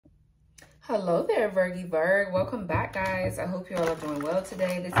Hello there, Virgie Virg. Welcome back, guys. I hope you all are doing well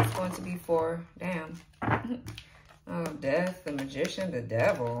today. This is going to be for, Death, the Magician, the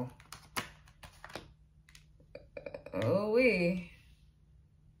Devil. Oh,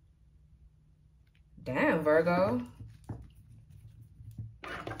 damn, Virgo.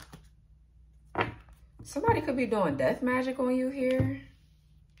 Somebody could be doing death magic on you here.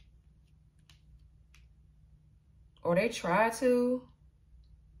 Or they try to.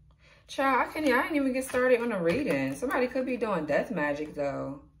 Child, I didn't even get started on the reading. Somebody could be doing death magic,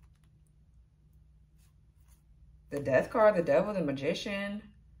 though. The Death card, the Devil, the Magician.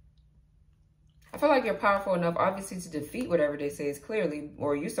 I feel like you're powerful enough, obviously, to defeat whatever this is, clearly.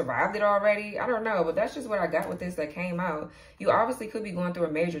 Or you survived it already. I don't know, but that's just what I got with this that came out. You obviously could be going through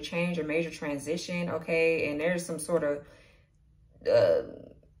a major change or major transition, okay? And there's some sort of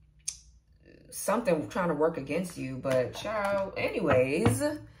something trying to work against you. But, child, anyways...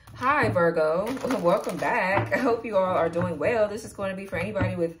 Hi, Virgo. Welcome back. I hope you all are doing well. This is going to be for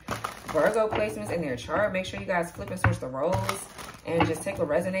anybody with Virgo placements in their chart. Make sure you guys flip and switch the roles and just take what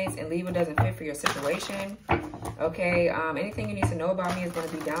resonates and leave what doesn't fit for your situation. Okay, anything you need to know about me is going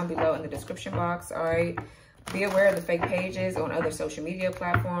to be down below in the description box. All right, be aware of the fake pages on other social media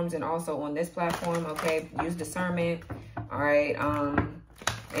platforms and also on this platform. Okay, use discernment. All right,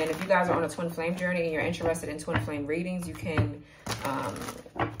 and if you guys are on a twin flame journey and you're interested in twin flame readings, you can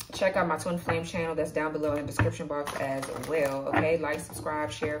check out my twin flame channel that's down below in the description box as well. Okay, like, subscribe,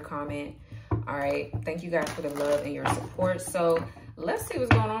 share, comment. All right, thank you guys for the love and your support. So let's see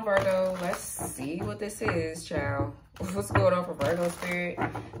what's going on, Virgo. Let's see what this is, child. What's going on for Virgo spirit?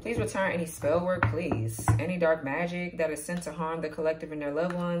 Please return any spell work, please. Any dark magic that is sent to harm the collective and their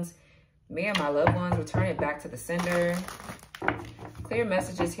loved ones. Me and my loved ones, return it back to the sender. Clear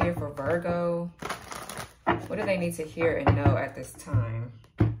messages here for Virgo. What do they need to hear and know at this time?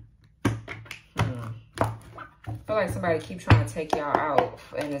 I feel like somebody keep trying to take y'all out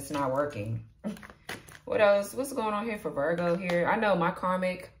and it's not working. What else? What's going on here for Virgo here? I know my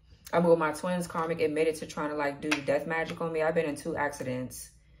twins karmic admitted to trying to like do death magic on me. I've been in 2 accidents.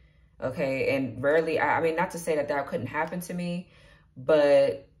 Okay, and rarely, I mean, not to say that couldn't happen to me,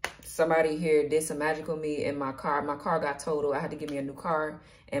 but somebody here did some magic on me in my car. My car got totaled. I had to give me a new car.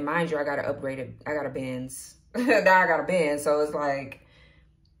 And mind you, I got to upgrade it. I got a Benz. Now I got a Benz. So it's like,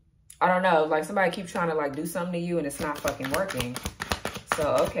 I don't know. Like somebody keeps trying to like do something to you and it's not fucking working.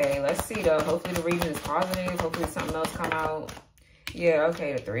 So, okay, let's see though. Hopefully the reading is positive. Hopefully something else come out. Yeah,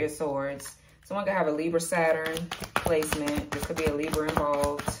 okay, the 3 of Swords. Someone could have a Libra Saturn placement. This could be a Libra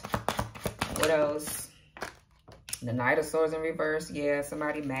involved. What else? The Knight of Swords in reverse. Yeah,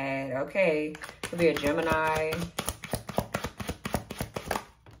 somebody mad. Okay. Could be a Gemini.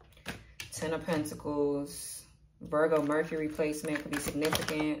 10 of Pentacles. Virgo Mercury placement could be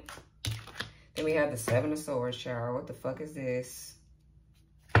significant. Then we have the 7 of Swords, child. What the fuck is this?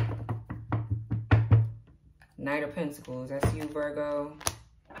 Knight of Pentacles. That's you, Virgo.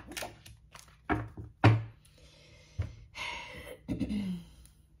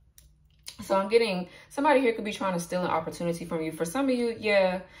 So I'm getting, somebody here could be trying to steal an opportunity from you. For some of you,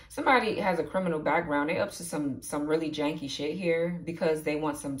 yeah, somebody has a criminal background. They up to some really janky shit here because they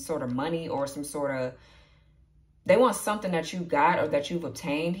want some sort of money or some sort of, they want something that you got or that you've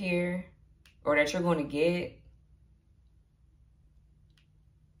obtained here or that you're going to get.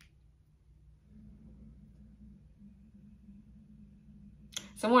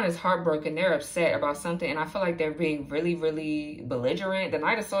 Someone is heartbroken. They're upset about something. And I feel like they're being really, really belligerent. The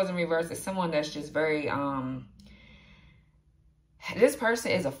Knight of Swords in reverse is someone that's just very, this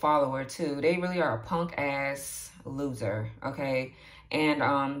person is a follower too. They really are a punk ass loser. Okay.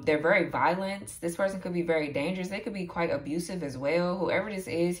 And they're very violent. This person could be very dangerous. They could be quite abusive as well. Whoever this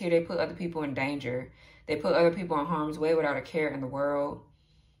is here, they put other people in danger. They put other people in harm's way without a care in the world.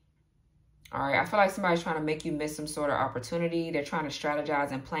 All right, I feel like somebody's trying to make you miss some sort of opportunity. They're trying to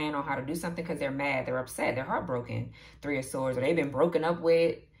strategize and plan on how to do something because they're mad. They're upset. They're heartbroken. 3 of Swords. Or they've been broken up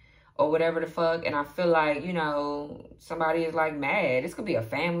with or whatever the fuck. And I feel like, you know, somebody is like mad. This could be a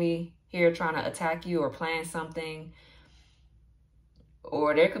family here trying to attack you or plan something.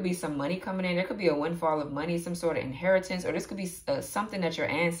 Or there could be some money coming in. There could be a windfall of money, some sort of inheritance. Or this could be something that your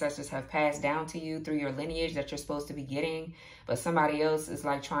ancestors have passed down to you through your lineage that you're supposed to be getting. But somebody else is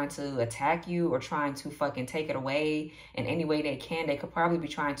like trying to attack you or trying to fucking take it away in any way they can. They could probably be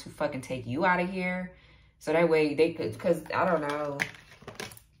trying to fucking take you out of here. So that way they could, because I don't know.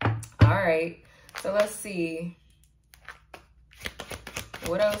 All right. So let's see.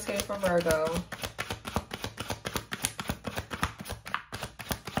 What else here for Virgo?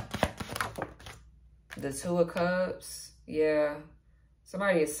 The 2 of Cups. Yeah.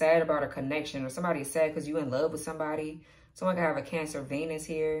 Somebody is sad about a connection, or somebody is sad because you're in love with somebody. Someone can have a Cancer Venus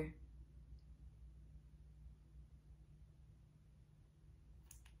here.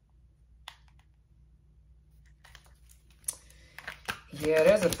 Yeah,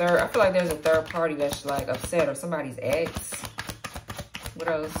 there's a third. I feel like there's a third party that's like upset, or somebody's ex. What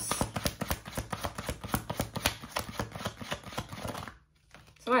else?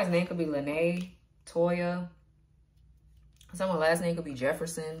 Somebody's name could be Lene, Toya. Someone's last name could be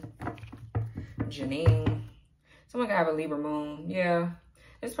Jefferson, Janine. Someone could have a Libra moon. Yeah,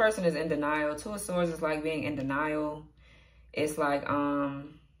 this person is in denial. Two of Swords is like being in denial. It's like,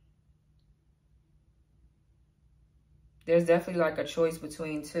 there's definitely like a choice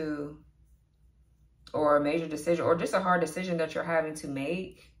between two, or a major decision, or just a hard decision that you're having to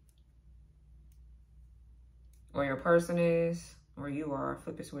make. Or your person is, or you are.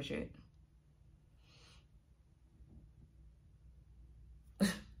 Flip it, switch it.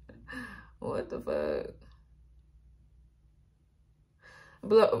 What the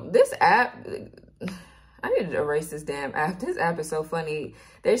fuck? This app, I need to erase this damn app. This app is so funny.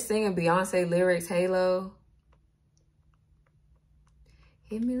 They're singing Beyonce lyrics, Halo.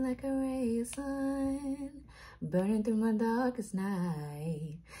 Hit me like a ray of sun, burning through my darkest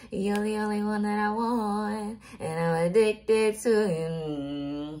night. You're the only one that I want, and I'm addicted to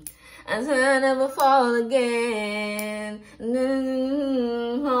you. I swear I'll never fall again.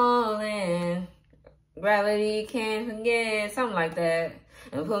 Falling. Gravity can't forget. Something like that.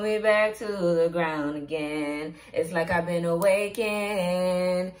 And put me back to the ground again. It's like I've been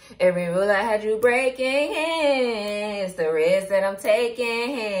awakened. Every rule I had you breaking. It's the risk that I'm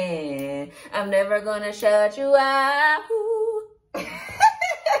taking. I'm never gonna shut you out. However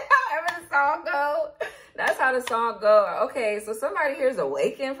the song go. That's how the song go. Okay, so somebody here is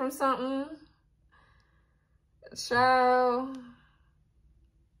awakened from something. Child.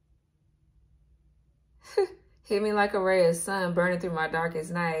 Hit me like a ray of sun, burning through my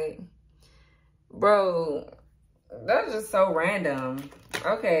darkest night. Bro, that's just so random.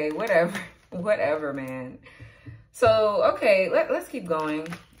 Okay, whatever. Whatever, man. So, okay, let's keep going.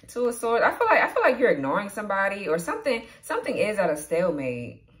 Two of Swords. I feel like you're ignoring somebody, or something is at a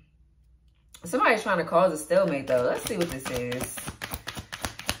stalemate. Somebody's trying to cause a stalemate, though. Let's see what this is.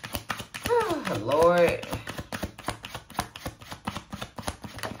 Oh, Lord.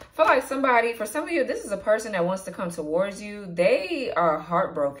 I feel like somebody, for some of you, this is a person that wants to come towards you. They are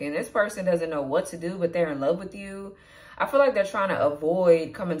heartbroken. This person doesn't know what to do, but they're in love with you. I feel like they're trying to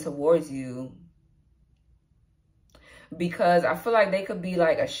avoid coming towards you, because I feel like they could be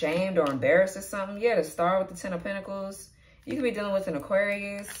like ashamed or embarrassed or something. Yeah, the Star with the Ten of Pentacles. You could be dealing with an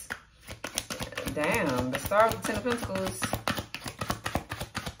Aquarius. Damn, the Star with the Ten of Pentacles.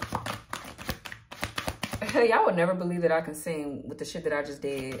 Y'all would never believe that I can sing with the shit that I just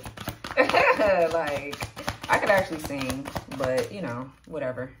did. Like, I could actually sing, but you know,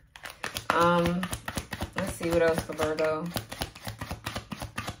 whatever. Let's see what else for Virgo.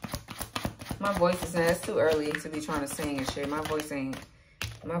 My voice is, it's too early to be trying to sing and shit. My voice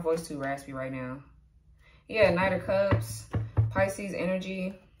too raspy right now. Yeah, Knight of Cups, Pisces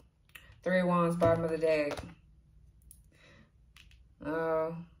energy, Three of Wands, bottom of the deck.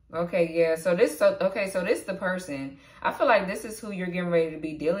 Okay, yeah. So this the person. I feel like this is who you're getting ready to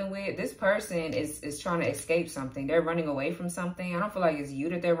be dealing with. This person is trying to escape something. They're running away from something. I don't feel like it's you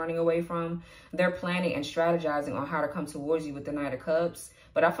that they're running away from. They're planning and strategizing on how to come towards you with the Knight of Cups.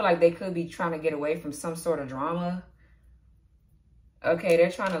 But I feel like they could be trying to get away from some sort of drama. Okay,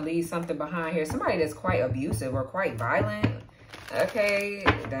 they're trying to leave something behind here. Somebody that's quite abusive or quite violent. Okay,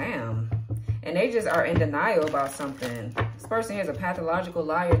 damn. And they just are in denial about something. This person here is a pathological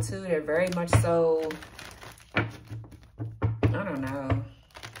liar too. They're very much so, I don't know.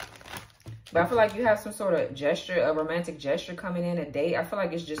 But I feel like you have some sort of gesture, a romantic gesture coming in, a date. I feel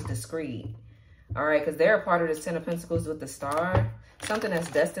like it's just discreet. All right, because they're a part of this Ten of Pentacles with the Star. Something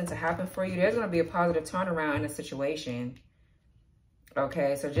that's destined to happen for you. There's going to be a positive turnaround in a situation.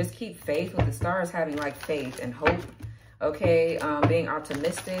 Okay, so just keep faith with the Stars, having like faith and hope. Okay, being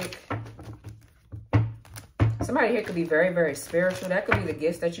optimistic. Somebody here could be very, very spiritual. That could be the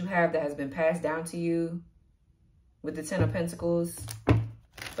gifts that you have that has been passed down to you with the Ten of Pentacles.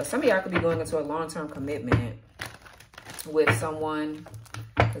 But some of y'all could be going into a long-term commitment with someone,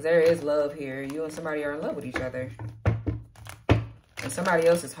 because there is love here. You and somebody are in love with each other. And somebody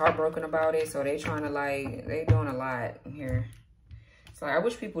else is heartbroken about it, so they trying to like, they doing a lot here. So I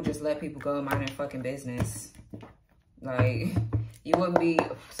wish people just let people go and mind their fucking business. Like, You wouldn't be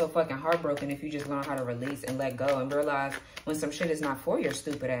so fucking heartbroken if you just learn how to release and let go and realize when some shit is not for your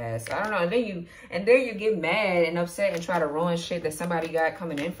stupid ass. I don't know. And then you get mad and upset and try to ruin shit that somebody got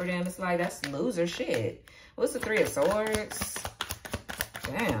coming in for them. It's like, that's loser shit. What's the Three of Swords?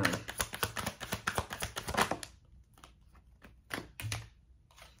 Damn.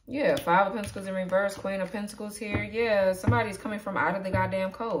 Yeah, Five of Pentacles in reverse, Queen of Pentacles here. Yeah, somebody's coming from out of the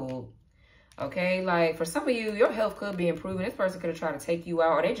goddamn cold. Okay, like for some of you, your health could be improving. This person could have tried to take you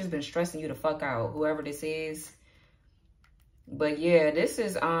out, or they just been stressing you the fuck out, whoever this is. But yeah, this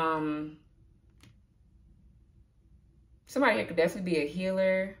is, somebody here could definitely be a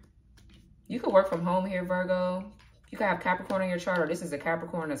healer. You could work from home here, Virgo. You could have Capricorn on your chart, or this is a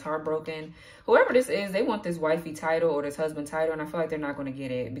Capricorn that's heartbroken. Whoever this is, they want this wifey title or this husband title, and I feel like they're not going to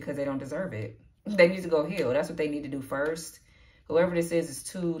get it because they don't deserve it. They need to go heal. That's what they need to do first. Whoever this is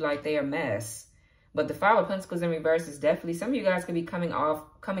too, like, they are a mess. But the Five of Pentacles in reverse is definitely, some of you guys could be coming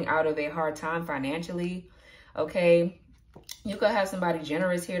out of a hard time financially. Okay. You could have somebody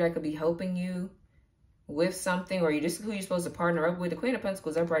generous here that could be helping you with something, or you just who you're supposed to partner up with. The Queen of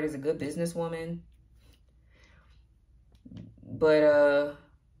Pentacles upright is a good businesswoman. But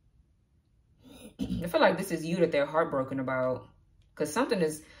I feel like this is you that they're heartbroken about, because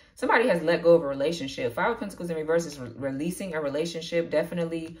somebody has let go of a relationship. Five of Pentacles in reverse is releasing a relationship,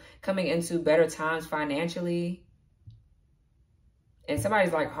 definitely coming into better times financially. And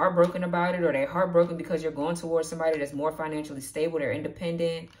somebody's like heartbroken about it, or they're heartbroken because you're going towards somebody that's more financially stable, they're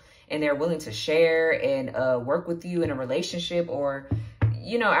independent, and they're willing to share and work with you in a relationship, or,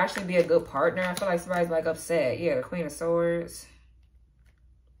 you know, actually be a good partner. I feel like somebody's like upset. Yeah, the Queen of Swords,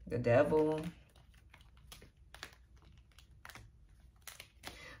 the Devil.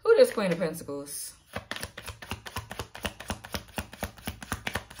 Who is Queen of Pentacles?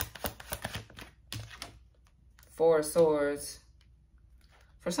 Four of Swords.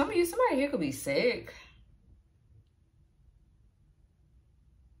 For some of you, somebody here could be sick.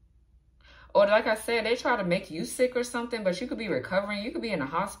 Or like I said, they try to make you sick or something, but you could be recovering. You could be in the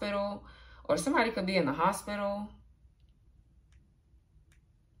hospital, or somebody could be in the hospital.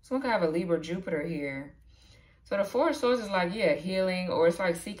 Someone could have a Libra Jupiter here. So the Four of Swords is like, yeah, healing, or it's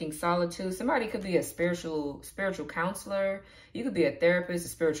like seeking solitude. Somebody could be a spiritual counselor. You could be a therapist, a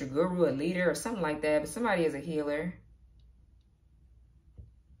spiritual guru, a leader, or something like that. But somebody is a healer.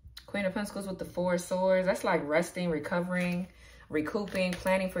 Queen of Pentacles with the Four of Swords. That's like resting, recovering, recouping,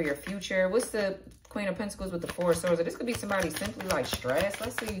 planning for your future. What's the Queen of Pentacles with the Four of Swords? Or this could be somebody simply like stressed.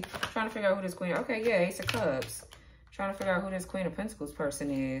 Let's see. Trying to figure out who this Queen. Okay, yeah, Ace of Cups. Trying to figure out who this Queen of Pentacles person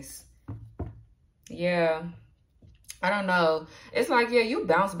is. Yeah. I don't know. It's like, yeah, you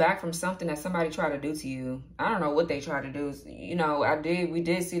bounce back from something that somebody tried to do to you. I don't know what they tried to do. You know, we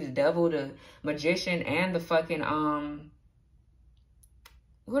did see the Devil, the Magician, and the fucking,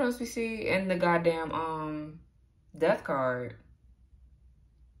 what else we see? And the goddamn, Death card.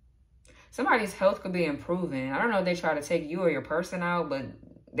 Somebody's health could be improving. I don't know if they try to take you or your person out, but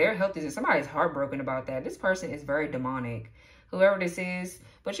their health is, somebody's heartbroken about that. This person is very demonic. Whoever this is,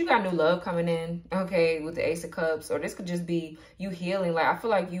 but you got new love coming in, okay, with the Ace of Cups, or this could just be you healing. Like, I feel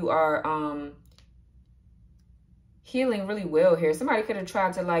like you are healing really well here. Somebody could have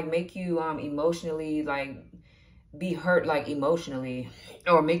tried to like make you emotionally like be hurt, like emotionally,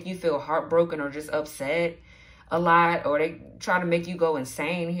 or make you feel heartbroken or just upset a lot, or they try to make you go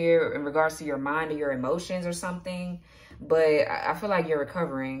insane here in regards to your mind or your emotions or something. But I feel like you're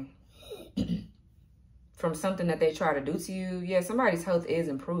recovering from something that they try to do to you. Yeah, somebody's health is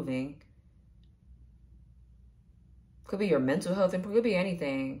improving. Could be your mental health, could be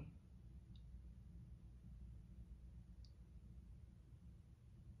anything.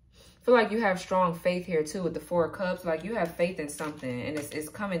 I feel like you have strong faith here too with the Four of Cups. Like you have faith in something, and it's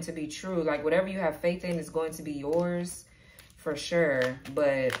coming to be true. Like whatever you have faith in is going to be yours for sure.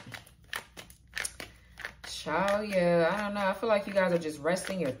 But child, yeah, I don't know. I feel like you guys are just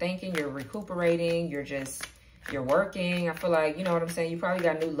resting, you're thinking, you're recuperating, you're working. I feel like, you know what I'm saying? You probably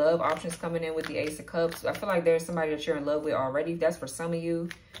got new love options coming in with the Ace of Cups. I feel like there's somebody that you're in love with already. That's for some of you.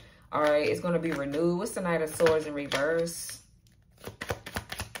 All right, it's going to be renewed. What's the Knight of Swords in reverse?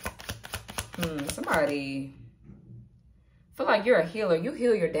 Somebody, I feel like you're a healer. You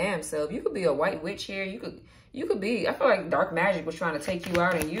heal your damn self. You could be a white witch here. You could be, I feel like dark magic was trying to take you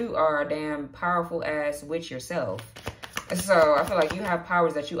out, and you are a damn powerful ass witch yourself. So I feel like you have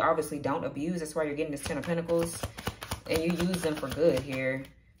powers that you obviously don't abuse. That's why you're getting this Ten of Pentacles, and you use them for good here.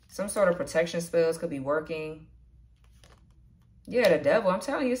 Some sort of protection spells could be working. Yeah, the Devil. I'm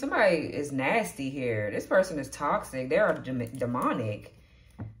telling you, somebody is nasty here. This person is toxic. They are demonic.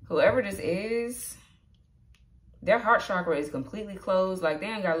 Whoever this is, Their heart chakra is completely closed. Like, they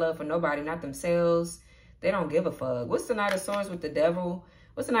ain't got love for nobody, not themselves. They don't give a fuck. What's the Knight of Swords with the Devil?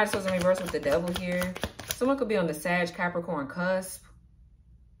 What's the Knight of Swords in reverse with the Devil here? Someone could be on the Sag Capricorn cusp.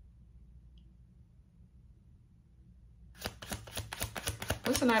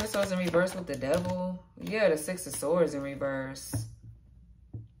 What's the Knight of Swords in reverse with the Devil? Yeah, the Six of Swords in reverse.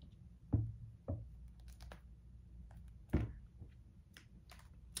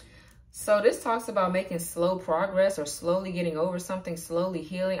 So this talks about making slow progress or slowly getting over something, slowly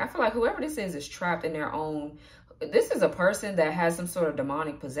healing. I feel like whoever this is trapped in their own. This is a person that has some sort of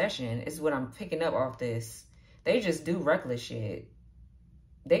demonic possession is what I'm picking up off this. They just do reckless shit.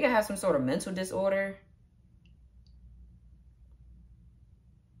 They can have some sort of mental disorder.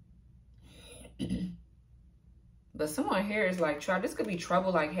 But someone here is like, this could be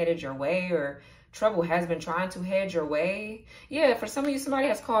trouble like headed your way, or trouble has been trying to head your way. Yeah, for some of you, somebody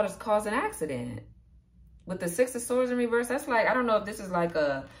has caused an accident. With the Six of Swords in reverse, that's like, I don't know if this is like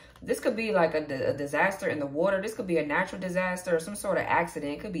this could be like a disaster in the water. This could be a natural disaster or some sort of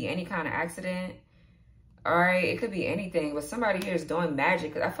accident. It could be any kind of accident. All right, it could be anything. But somebody here is doing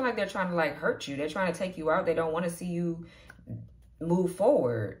magic. I feel like they're trying to like hurt you. They're trying to take you out. They don't want to see you move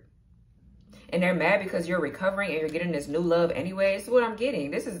forward. And they're mad because you're recovering and you're getting this new love anyway. This is what I'm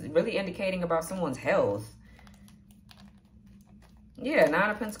getting. This is really indicating about someone's health. Yeah, 9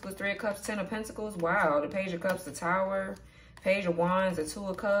 of Pentacles, 3 of Cups, 10 of Pentacles. Wow, the Page of Cups, the Tower, Page of Wands, the 2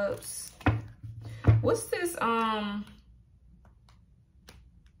 of Cups. What's this?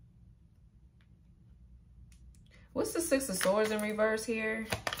 What's the Six of Swords in reverse here?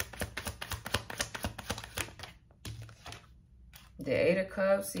 The 8 of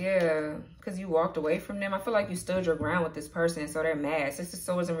Cups, yeah, because you walked away from them. I feel like you stood your ground with this person, so they're mad. Six of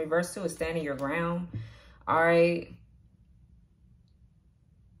Swords in reverse too is standing your ground. All right.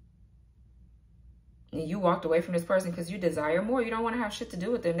 And you walked away from this person because you desire more. You don't want to have shit to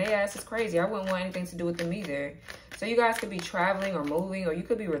do with them. They ass is crazy. I wouldn't want anything to do with them either. So you guys could be traveling or moving, or you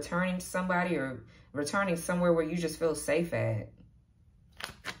could be returning to somebody or returning somewhere where you just feel safe at.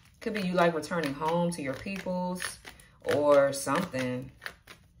 Could be you like returning home to your peoples or something.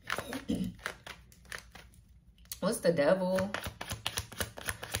 What's the Devil?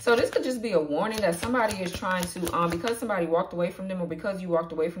 So this could just be a warning that somebody is trying to, because somebody walked away from them or because you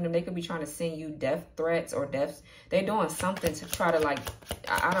walked away from them, they could be trying to send you death threats or deaths. They're doing something to try to like,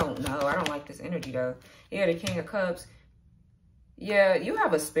 I don't know. I don't like this energy though. Yeah, the King of Cups. Yeah, you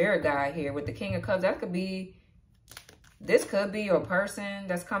have a spirit guide here with the King of Cups. That could be, this could be your person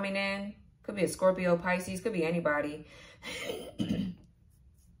that's coming in. Could be a Scorpio, Pisces, could be anybody.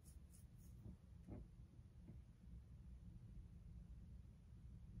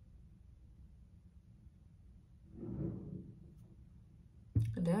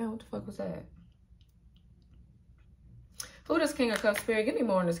 Damn, what the fuck was that? Who does King of Cups, Spirit? Give me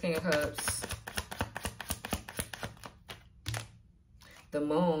more on this King of Cups. The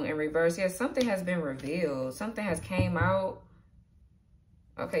Moon in reverse. Yes, something has been revealed. Something has came out.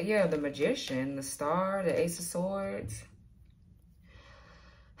 Okay, yeah, the Magician, the Star, the Ace of Swords.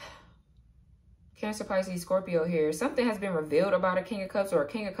 Cancer, Pisces, Scorpio here. Something has been revealed about a King of Cups, or a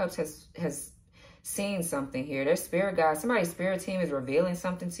King of Cups has seen something here. Their spirit guide, somebody's spirit team is revealing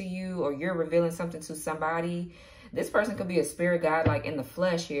something to you, or you're revealing something to somebody. This person could be a spirit guide like in the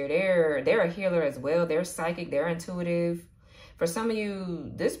flesh here. They're a healer as well. They're psychic, they're intuitive. For some of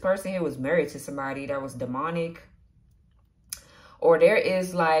you, this person here was married to somebody that was demonic. Or there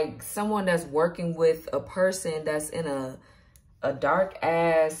is like someone that's working with a person that's in a dark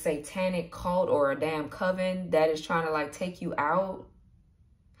ass satanic cult or a damn coven that is trying to like take you out.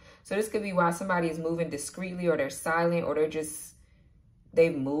 So this could be why somebody is moving discreetly, or they're silent, or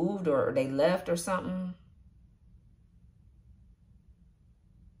they've moved or they left or something.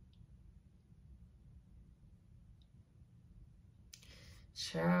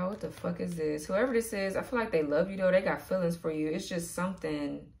 Child, what the fuck is this? Whoever this is, I feel like they love you though. They got feelings for you. It's just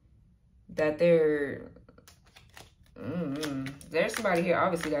something that they're... There's somebody here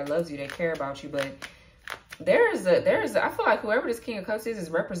obviously that loves you. They care about you, but I feel like whoever this King of Cups is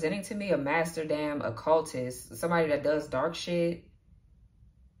representing to me a master damn occultist. Somebody that does dark shit.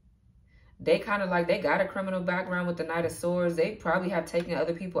 They kind of like, they got a criminal background with the Knight of Swords. They probably have taken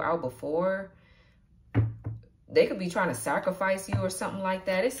other people out before. They could be trying to sacrifice you or something like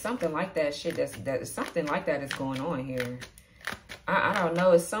that. It's something like that shit that's something like that is going on here. I don't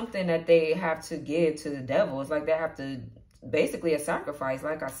know. It's something that they have to give to the devil. It's like they have to, basically a sacrifice,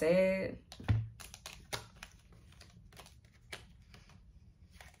 like I said.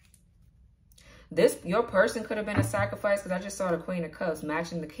 Your person could have been a sacrifice, because I just saw the Queen of Cups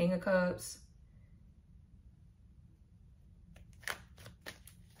matching the King of Cups.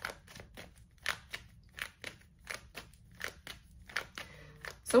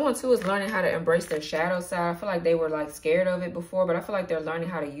 Someone too is learning how to embrace their shadow side. I feel like they were like scared of it before, but I feel like they're learning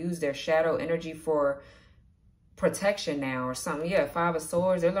how to use their shadow energy for protection now or something. Yeah, 5 of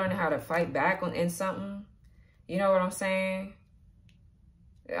Swords. They're learning how to fight back in something. You know what I'm saying?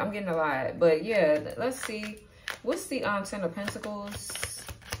 I'm getting a lot. But yeah, let's see. What's the 10 of Pentacles?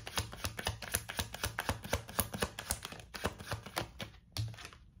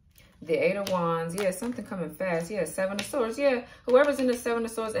 The 8 of Wands. Yeah, something coming fast. Yeah, 7 of Swords. Yeah, whoever's in the 7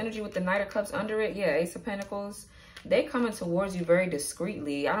 of Swords energy with the Knight of Cups under it. Yeah, Ace of Pentacles. They coming towards you very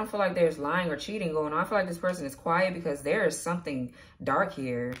discreetly. I don't feel like there's lying or cheating going on. I feel like this person is quiet because there is something dark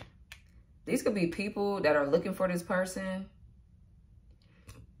here. These could be people that are looking for this person.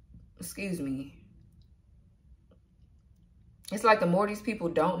 Excuse me. It's like the more these people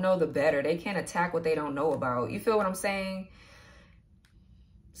don't know, the better. They can't attack what they don't know about. You feel what I'm saying?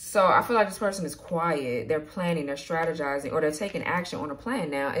 So I feel like this person is quiet. They're planning, they're strategizing, or they're taking action on a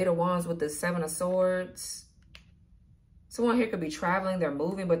plan now. 8 of Wands with the 7 of Swords. Someone here could be traveling, they're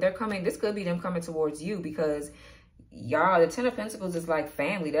moving, but they're coming. This could be them coming towards you because y'all, the 10 of Pentacles is like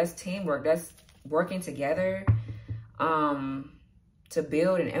family. That's teamwork. That's working together to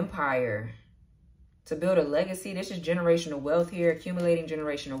build an empire, to build a legacy. This is generational wealth here, accumulating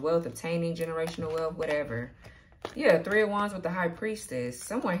generational wealth, obtaining generational wealth, whatever. Yeah, 3 of Wands with the High Priestess.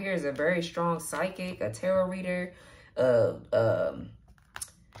 Someone here is a very strong psychic, a tarot reader, a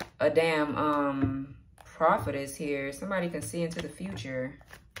damn prophetess here. Somebody can see into the future.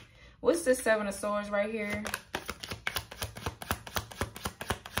 What's this 7 of Swords right here?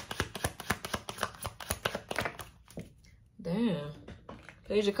 Damn.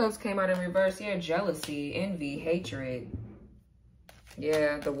 Page of Cups came out in reverse. Yeah, jealousy, envy, hatred.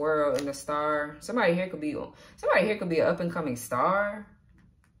 Yeah, the World and the Star. Somebody here could be an up-and-coming star.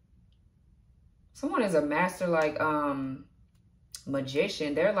 Someone is a master, like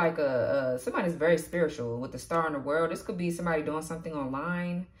magician. They're like somebody's very spiritual with the Star in the World. This could be somebody doing something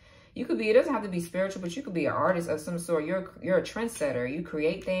online. You could be, it doesn't have to be spiritual, but you could be an artist of some sort. You're a trendsetter. You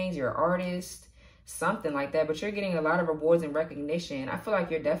create things, you're an artist, something like that, but you're getting a lot of rewards and recognition. I feel like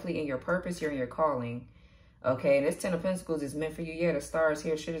you're definitely in your purpose, you're in your calling. Okay, and this 10 of Pentacles is meant for you. Yeah, the stars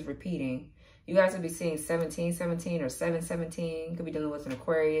here, shit is repeating. You guys could be seeing 1717 or 717. Could be dealing with an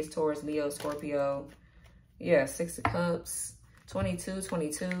Aquarius, Taurus, Leo, Scorpio. Yeah, 6 of Cups. 22,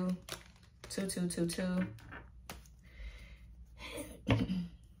 22, 2222.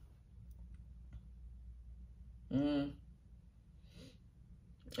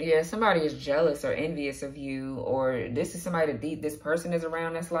 Yeah, somebody is jealous or envious of you, or this is somebody that this person is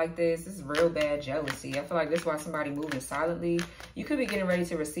around that's like this. This is real bad jealousy. I feel like this is why somebody moving silently. You could be getting ready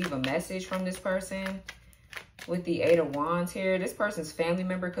to receive a message from this person with the 8 of Wands here. This person's family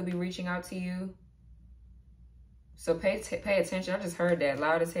member could be reaching out to you. So pay attention. I just heard that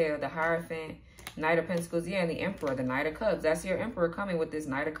loud as hell. The Hierophant, Knight of Pentacles, yeah, and the Emperor, the Knight of Cups. That's your Emperor coming with this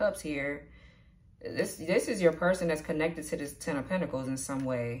Knight of Cups here. This is your person that's connected to this 10 of Pentacles in some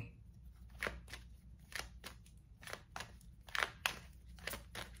way.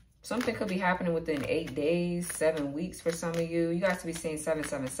 Something could be happening within 8 days, 7 weeks for some of you. You guys could be seeing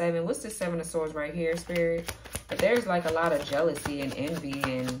 777. What's this 7 of Swords right here, Spirit? But there's like a lot of jealousy and envy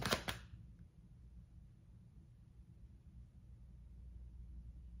and...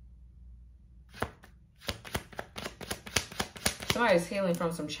 Somebody's healing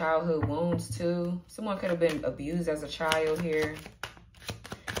from some childhood wounds too. Someone could have been abused as a child here.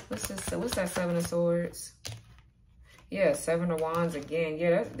 What's this? What's that 7 of Swords? Yeah, 7 of Wands again.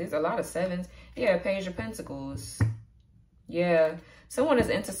 Yeah, there's a lot of 7s. Yeah, Page of Pentacles. Yeah, someone is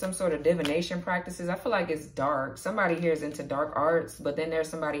into some sort of divination practices. I feel like it's dark. Somebody here is into dark arts, but then there's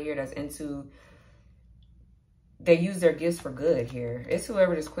somebody here that's into... They use their gifts for good here. It's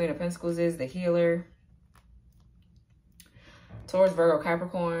whoever this Queen of Pentacles is, the healer. Taurus, Virgo,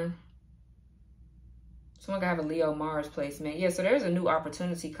 Capricorn. Someone could have a Leo, Mars placement. Yeah, so there's a new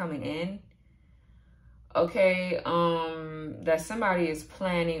opportunity coming in. Okay, that somebody is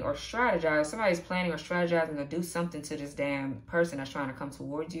planning or strategizing. Somebody's planning or strategizing to do something to this damn person that's trying to come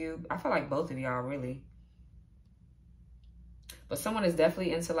towards you. I feel like both of y'all, really. But someone is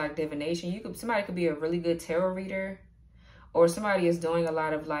definitely into like divination. Somebody could be a really good tarot reader. Or somebody is doing a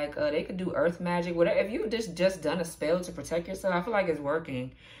lot of like, they could do earth magic, whatever. If you just done a spell to protect yourself, I feel like it's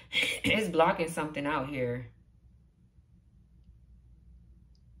working. It's blocking something out here.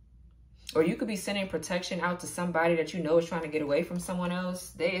 Or you could be sending protection out to somebody that you know is trying to get away from someone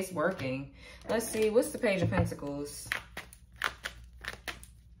else. It's working. Let's see, what's the Page of Pentacles?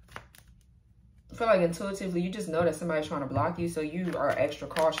 I feel like intuitively, you just know that somebody's trying to block you, so you are extra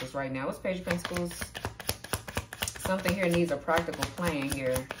cautious right now. What's Page of Pentacles? something here needs a practical plan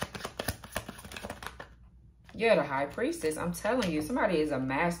here. Yeah, the High Priestess. I'm telling you, somebody is a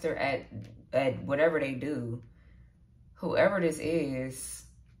master at whatever they do. Whoever this is.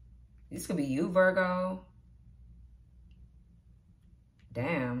 This could be you, Virgo.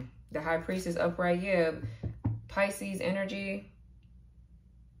 Damn. The High Priestess upright. Yeah. Pisces energy.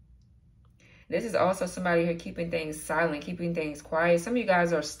 This is also somebody here keeping things silent, keeping things quiet. Some of you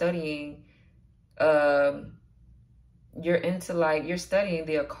guys are studying, you're into like, you're studying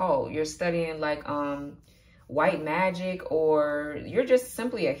the occult. You're studying like white magic, or you're just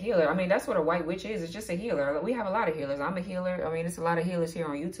simply a healer. I mean, that's what a white witch is. It's just a healer. We have a lot of healers. I'm a healer. I mean, it's a lot of healers here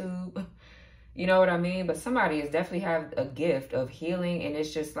on YouTube. You know what I mean? But somebody is definitely have a gift of healing, and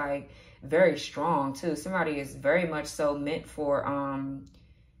it's just like very strong too. Somebody is very much so meant for,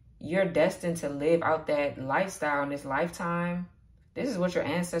 you're destined to live out that lifestyle in this lifetime. This is what your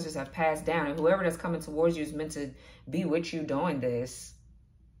ancestors have passed down. And whoever that's coming towards you is meant to be with you doing this.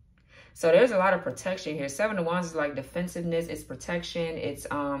 So there's a lot of protection here. Seven of Wands is like defensiveness. It's protection. It's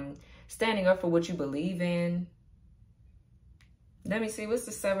standing up for what you believe in. Let me see. What's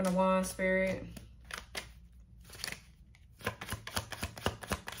the Seven of Wands, Spirit?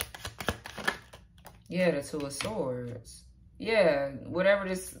 Yeah, the Two of Swords. Yeah, whatever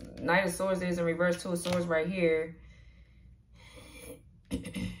this Knight of Swords is in reverse, Two of Swords right here.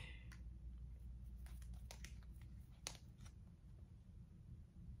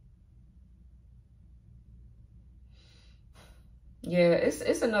 Yeah,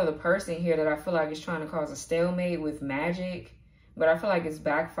 it's another person here that I feel like is trying to cause a stalemate with magic, but I feel like it's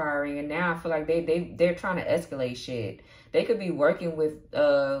backfiring, and now I feel like they're trying to escalate shit. They could be working with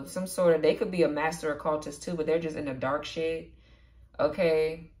some sort of, they could be a master occultist too, but they're just in the dark shit.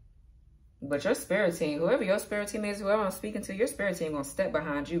 Okay. But your spirit team, whoever your spirit team is, whoever I'm speaking to, your spirit team gonna step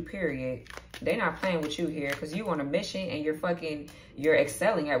behind you, period. They're not playing with you here because you on a mission and you're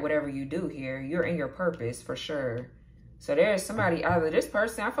excelling at whatever you do here. You're in your purpose for sure. So there's somebody, either this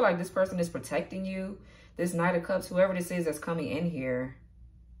person, I feel like this person is protecting you. This Knight of Cups, whoever this is that's coming in here.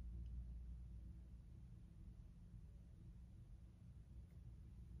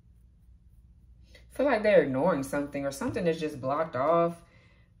 I feel like they're ignoring something, or something is just blocked off.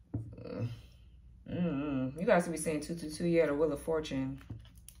 You guys will be saying 222, yeah, the Wheel of Fortune.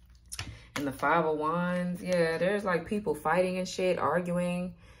 And the Five of Wands, yeah, there's like people fighting and shit,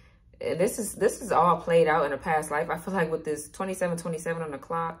 arguing. This is all played out in a past life. I feel like with this 2727 on the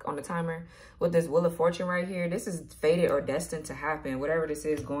clock, on the timer, with this Wheel of Fortune right here, this is fated or destined to happen, whatever this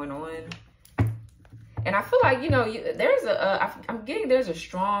is going on. And I feel like, you know, I'm getting there's a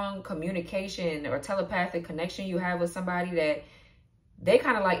strong communication or telepathic connection you have with somebody that they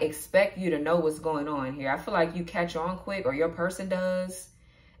kind of like expect you to know what's going on here. I feel like you catch on quick, or your person does.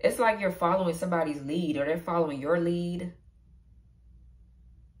 It's like you're following somebody's lead, or they're following your lead.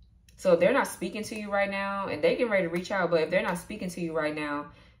 So if they're not speaking to you right now, and they get ready to reach out, but if they're not speaking to you right now,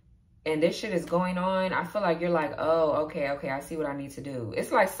 and this shit is going on, I feel like you're like, oh, okay, I see what I need to do.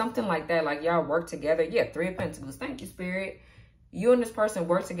 It's like something like that, like y'all work together. Yeah, Three of Pentacles. Thank you, Spirit. You and this person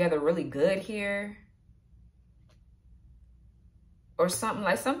work together really good here. Or something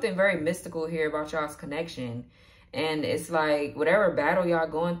like something very mystical here about y'all's connection. And it's like whatever battle y'all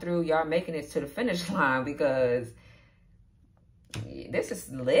going through, y'all making it to the finish line, because this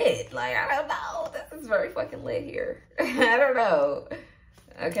is lit. Like, I don't know. This is very fucking lit here. I don't know.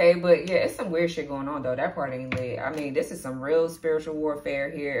 Okay, but yeah, it's some weird shit going on though. That part ain't lit. I mean, this is some real spiritual warfare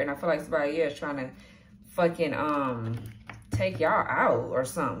here. And I feel like somebody, yeah, is trying to fucking take y'all out or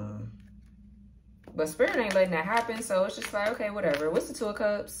something. But Spirit ain't letting that happen. So it's just like, okay, whatever. What's the Two of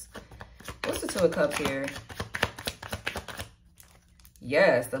Cups? What's the Two of Cups here?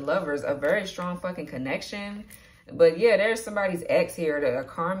 Yes, the Lovers, a very strong fucking connection. But yeah, there's somebody's ex here, a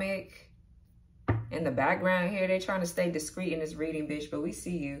karmic. In the background here, they're trying to stay discreet in this reading, bitch, but we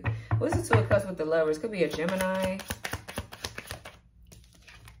see you. What's the Two of Cups with the Lovers? Could be a Gemini.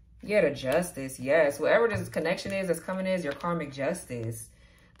 Yeah, the Justice. Yes, whatever this connection is that's coming is your karmic justice.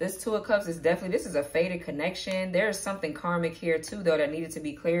 This Two of Cups is definitely, this is a fated connection. There's something karmic here too, though, that needed to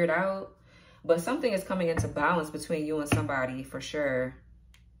be cleared out. But something is coming into balance between you and somebody for sure.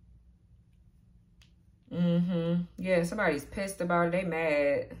 Yeah, somebody's pissed about it. They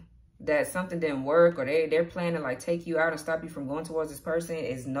mad that something didn't work, or they're planning to like take you out and stop you from going towards this person.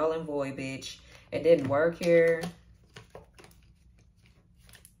 Is null and void, bitch. It didn't work here.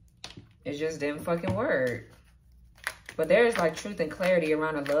 It just didn't fucking work. But there's like truth and clarity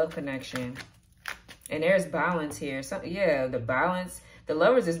around a love connection. And there's balance here. So, yeah, the balance. The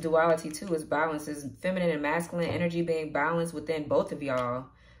Lovers is duality too. Is balance. Is feminine and masculine energy being balanced within both of y'all.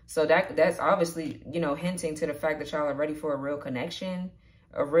 So that's obviously, you know, hinting to the fact that y'all are ready for a real connection,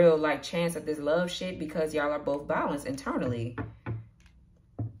 a real like chance at this love shit, because y'all are both balanced internally.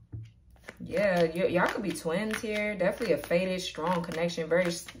 Yeah, y'all could be twins here. Definitely a fated, strong connection.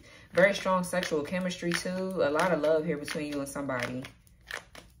 Very strong sexual chemistry too. A lot of love here between you and somebody.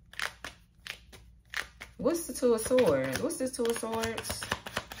 What's the Two of Swords? What's this Two of Swords?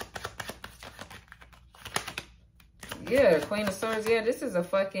 Yeah, Queen of Swords. Yeah, this is a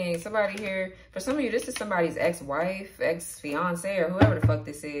fucking somebody here. For some of you, this is somebody's ex-wife, ex-fiance, or whoever the fuck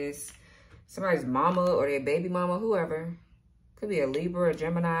this is. Somebody's mama or their baby mama, whoever. Could be a Libra, a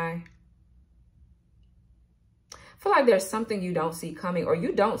Gemini. I feel like there's something you don't see coming, or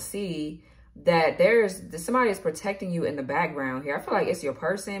you don't see that somebody is protecting you in the background here. I feel like it's your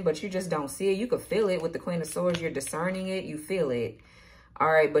person, but you just don't see it. You could feel it with the Queen of Swords. You're discerning it. You feel it.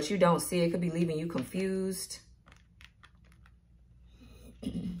 All right, but you don't see it. It could be leaving you confused. I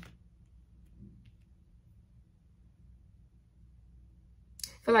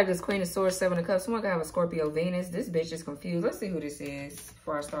feel like this Queen of Swords, Seven of Cups. Someone could have a Scorpio Venus. This bitch is confused. Let's see who this is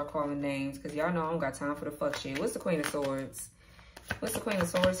before I start calling names, because y'all know I don't got time for the fuck shit. What's the Queen of Swords? What's the Queen of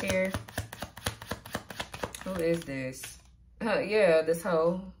Swords here? Who is this? Yeah, this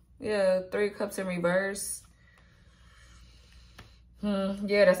hoe. Yeah, Three of Cups in reverse.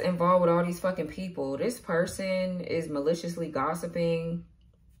 Yeah, that's involved with all these fucking people. This person is maliciously gossiping.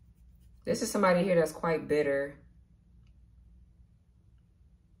 This is somebody here that's quite bitter.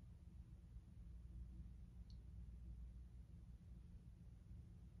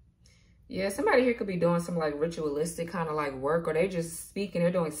 Yeah, somebody here could be doing some like ritualistic kind of like work, or they just speaking,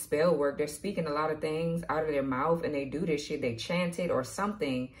 they're doing spell work. They're speaking a lot of things out of their mouth, and they do this shit. They chant it or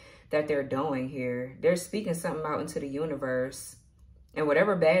something that they're doing here. They're speaking something out into the universe. And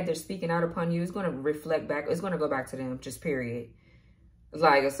whatever bad they're speaking out upon you is going to reflect back. It's going to go back to them, just period.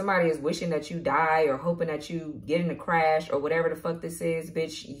 Like if somebody is wishing that you die or hoping that you get in a crash or whatever the fuck this is,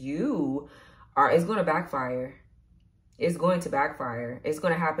 bitch, it's going to backfire. It's going to backfire. It's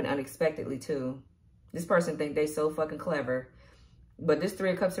going to happen unexpectedly too. This person think they so fucking clever. But this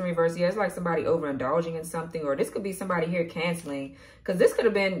Three of Cups in reverse, yeah, it's like somebody overindulging in something. Or this could be somebody here canceling. Because this could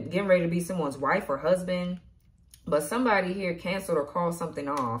have been getting ready to be someone's wife or husband. But somebody here canceled or called something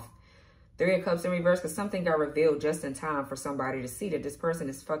off. Three of Cups in reverse, because something got revealed just in time for somebody to see that this person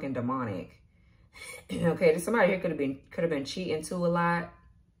is fucking demonic. Okay, somebody here could have been cheating too a lot.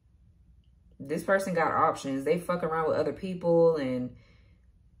 This person got options. They fuck around with other people,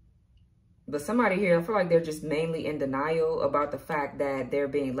 but somebody here, I feel like they're just mainly in denial about the fact that they're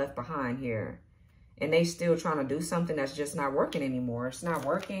being left behind here. And they still trying to do something that's just not working anymore. It's not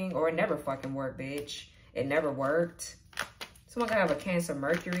working, or it never fucking worked, bitch. It never worked. Someone could have a Cancer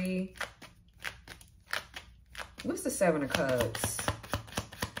Mercury. What's the Seven of Cups?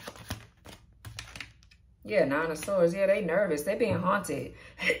 Yeah, Nine of Swords. Yeah, they nervous. They being haunted.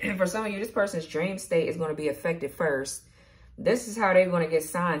 And for some of you, this person's dream state is going to be affected first. This is how they're going to get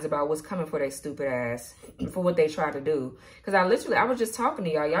signs about what's coming for their stupid ass, for what they try to do. Because I was just talking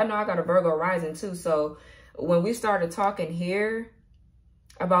to y'all. Y'all know I got a Virgo rising too. So when we started talking here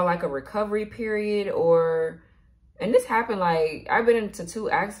about like a recovery period, and this happened, like, I've been into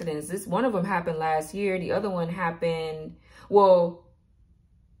 2 accidents. One of them happened last year. The other one happened, well,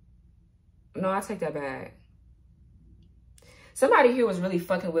 no, I take that back. Somebody here was really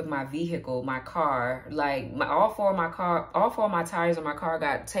fucking with my vehicle, my car. Like, all four of my tires on my car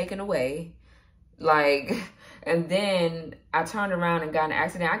got taken away. Like, and then I turned around and got in an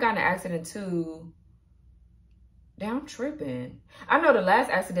accident. I got in an accident too. Damn, I'm tripping. I know the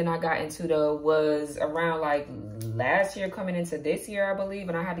last accident I got into, though, was around, like, last year coming into this year, I believe.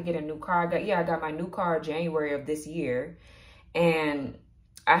 And I had to get a new car. I got my new car January of this year. And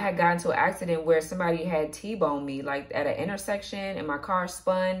I had gotten into an accident where somebody had T-boned me, like, at an intersection. And my car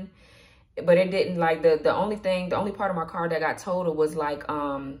spun. But it didn't, like, the only part of my car that got totaled was, like,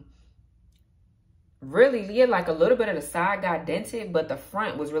 really, yeah, like, a little bit of the side got dented. But the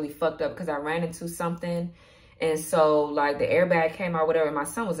front was really fucked up because I ran into something. And so, like, the airbag came out, whatever. And my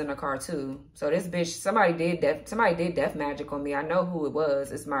son was in the car, too. So, this bitch, somebody did death magic on me. I know who it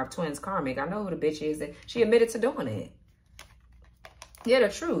was. It's my twin's karmic. I know who the bitch is. That she admitted to doing it. Yeah, the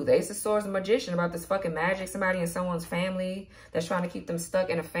truth. The Ace of Swords, the magician, about this fucking magic. Somebody in someone's family that's trying to keep them stuck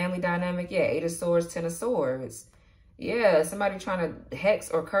in a family dynamic. Yeah, Eight of Swords, Ten of Swords. Yeah, somebody trying to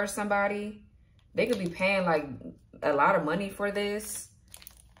hex or curse somebody. They could be paying, like, a lot of money for this.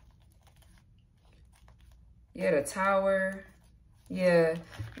 Yeah, the Tower. Yeah.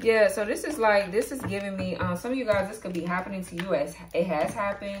 So this is giving me, some of you guys, this could be happening to you as it has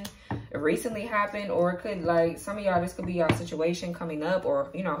happened. recently happened, or it could, like, some of y'all, this could be y'all situation coming up, or,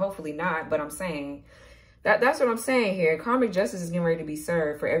 you know, hopefully not. But I'm saying that's what I'm saying here. Karmic justice is getting ready to be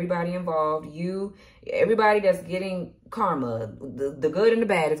served for everybody involved. Everybody that's getting karma, the good and the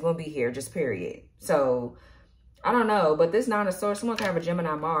bad is going to be here, just period. So I don't know, but this Nine of Swords, someone could have a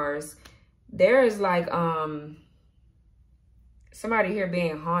Gemini Mars. There is like somebody here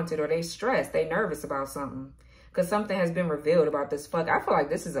being haunted, or they stressed, they nervous about something, because something has been revealed about this fuck. I feel like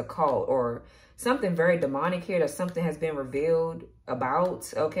this is a cult or something very demonic here, that something has been revealed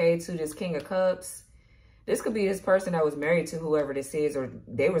about, okay, to this King of Cups. This could be this person that was married to whoever this is, or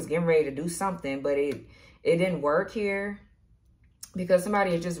they was getting ready to do something, but it didn't work here because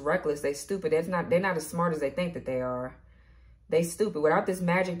somebody is just reckless. They stupid. They're not as smart as they think that they are. They stupid. Without this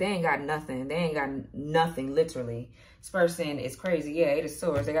magic, they ain't got nothing. They ain't got nothing, literally. This person is crazy. Yeah, Eight of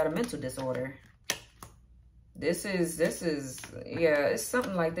Swords. They got a mental disorder. This is, yeah, it's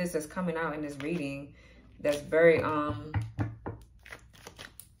something like this that's coming out in this reading that's very,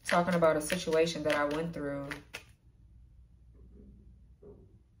 talking about a situation that I went through.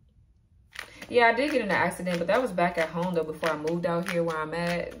 Yeah, I did get in an accident, but that was back at home, though, before I moved out here where I'm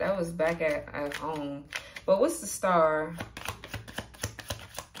at. That was back at home. But what's the star?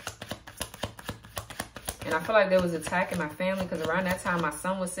 And I feel like there was attack in my family, because around that time, my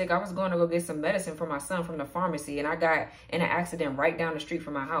son was sick. I was going to go get some medicine for my son from the pharmacy, and I got in an accident right down the street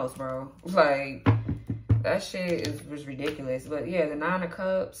from my house, bro. Like, that shit was ridiculous. But yeah, the Nine of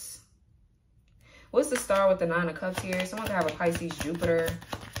Cups. What's the star with the Nine of Cups here? Someone could have a Pisces, Jupiter.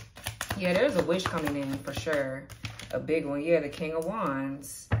 Yeah, there's a wish coming in for sure. A big one. Yeah, the King of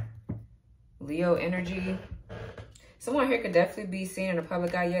Wands. Leo energy. Someone here could definitely be seen in a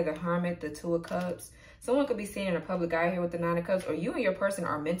public eye. Yeah, the Hermit, the Two of Cups. Someone could be seen in a public eye here with the Nine of Cups. Or you and your person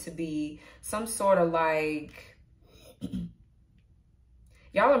are meant to be some sort of like...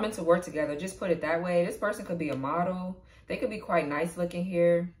 Y'all are meant to work together. Just put it that way. This person could be a model. They could be quite nice looking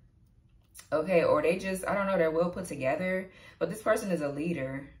here. Okay, or they just, I don't know, they're well put together. But this person is a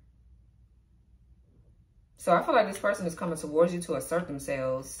leader. So I feel like this person is coming towards you to assert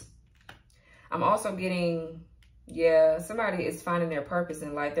themselves. I'm also getting, yeah, somebody is finding their purpose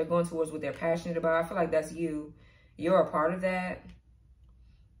in life. They're going towards what they're passionate about. I feel like that's you. You're a part of that.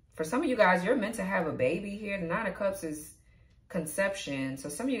 For some of you guys, you're meant to have a baby here. The Nine of Cups is conception. So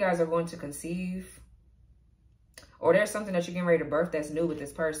some of you guys are going to conceive. Or there's something that you're getting ready to birth that's new with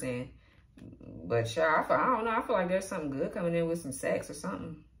this person. But y'all, I don't know. I feel like there's something good coming in with some sex or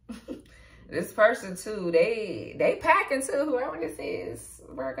something. This person too, they packing too, whoever this is,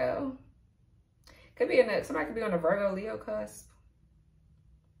 Virgo. Could be somebody could be on a Virgo Leo cusp.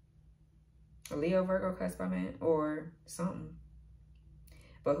 A Leo Virgo cusp, I meant, or something.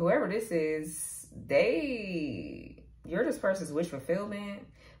 But whoever this is, you're this person's wish fulfillment.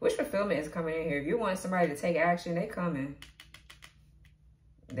 Wish fulfillment is coming in here. If you want somebody to take action, they coming.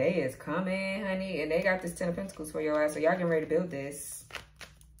 They is coming, honey. And they got this Ten of Pentacles for your ass. So y'all getting ready to build this.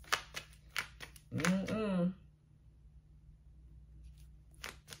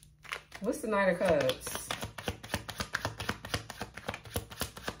 What's the Knight of Cups?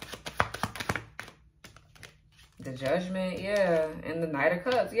 The Judgment, yeah. And the Knight of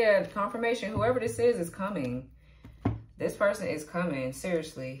Cups, yeah. Confirmation. Whoever this is coming. This person is coming.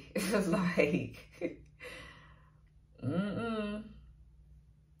 Seriously. It's like...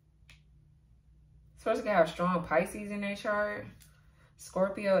 This person can have strong Pisces in their chart.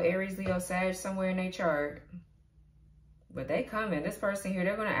 Scorpio, Aries, Leo, Sag, somewhere in their chart. But they coming. This person here,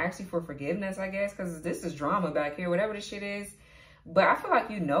 they're going to ask you for forgiveness, I guess, because this is drama back here, whatever this shit is. But I feel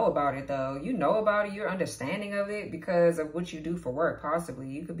like you know about it, though. You know about it. You're understanding of it because of what you do for work, possibly.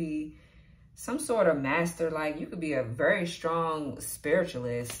 You could be some sort of master. Like, you could be a very strong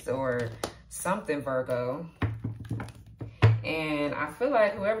spiritualist or something, Virgo. And I feel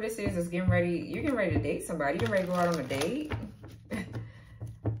like whoever this is getting ready. You're getting ready to date somebody. You're getting ready to go out on a date.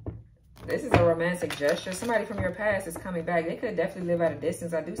 This is a romantic gesture. Somebody from your past is coming back. They could definitely live at a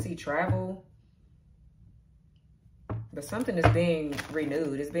distance. I do see travel. But something is being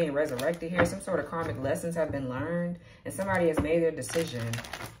renewed. It's being resurrected here. Some sort of karmic lessons have been learned. And somebody has made their decision.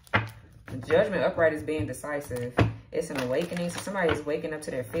 The Judgment upright is being decisive. It's an awakening. So somebody is waking up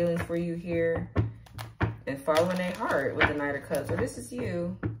to their feelings for you here. And following their heart with the Knight of Cups. So this is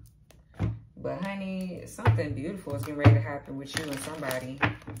you. But honey, something beautiful is getting ready to happen with you and somebody.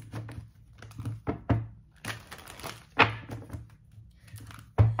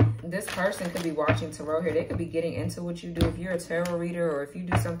 This person could be watching tarot here. They could be getting into what you do. If you're a tarot reader or if you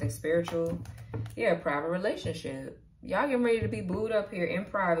do something spiritual. Yeah, private relationship. Y'all getting ready to be booed up here in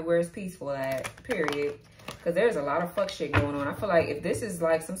private where it's peaceful at. Period. Because there's a lot of fuck shit going on. I feel like if this is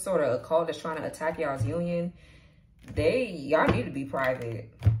like some sort of occult that's trying to attack y'all's union, y'all need to be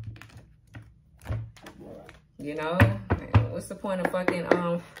private. You know? What's the point of fucking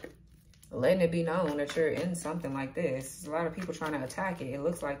letting it be known that you're in something like this? There's a lot of people trying to attack it, it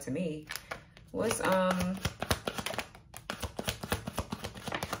looks like to me. What's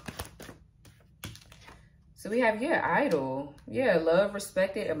so we have, yeah, idol. Yeah, love,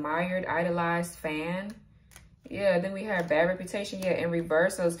 respected, admired, idolized, fan. Yeah, then we have bad reputation. Yeah, in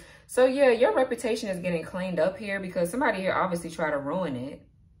reverse. So yeah, your reputation is getting cleaned up here because somebody here obviously tried to ruin it.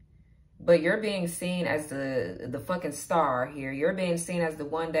 But you're being seen as the fucking star here. You're being seen as the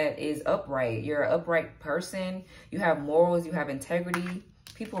one that is upright. You're an upright person. You have morals. You have integrity.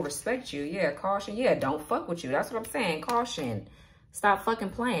 People respect you. Yeah, caution. Yeah, don't fuck with you. That's what I'm saying. Caution. Stop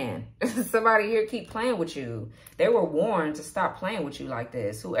fucking playing. Somebody here keep playing with you. They were warned to stop playing with you like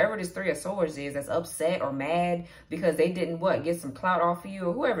this. Whoever this Three of Swords is that's upset or mad because they didn't, get some clout off of you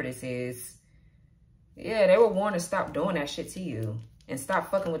or whoever this is. Yeah, they were warned to stop doing that shit to you and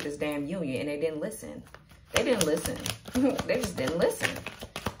stop fucking with this damn union, and they didn't listen. They didn't listen. They just didn't listen.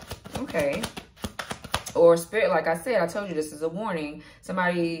 Okay. Or spirit, like I said, I told you this is a warning.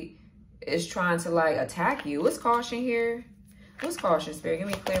 Somebody is trying to like attack you. What's caution here? What's caution, spirit? Give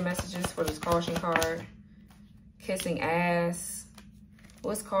me clear messages for this caution card. Kissing ass.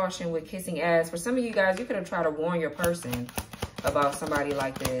 What's caution with kissing ass? For some of you guys, you could have tried to warn your person about somebody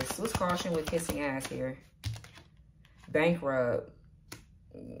like this. What's caution with kissing ass here? Bankrupt.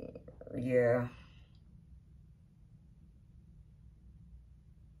 Yeah.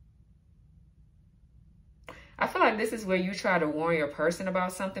 I feel like this is where you try to warn your person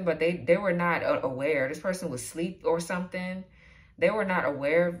about something, but they were not aware. This person was asleep or something. They were not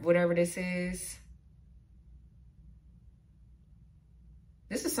aware of whatever this is.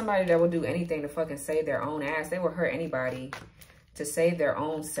 This is somebody that will do anything to fucking save their own ass. They will hurt anybody to save their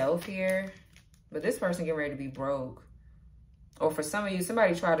own self here. But this person getting ready to be broke. Or for some of you,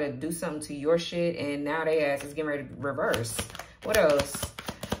 somebody tried to do something to your shit and now they ass is getting ready to reverse. What else?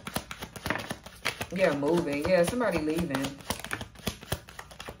 Yeah, moving. Yeah, somebody leaving.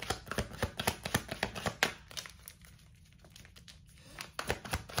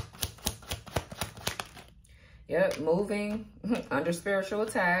 Yep, moving, under spiritual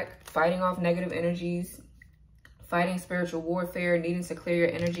attack, fighting off negative energies, fighting spiritual warfare, needing to clear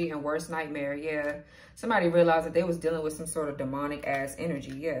your energy, and worst nightmare. Yeah, somebody realized that they was dealing with some sort of demonic ass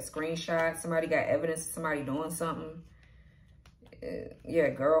energy. Yeah, screenshot, somebody got evidence of somebody doing something. Yeah,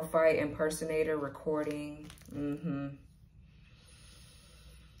 girl fight, impersonator, recording.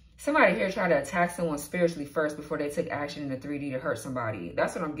 Somebody here tried to attack someone spiritually first before they took action in the 3D to hurt somebody.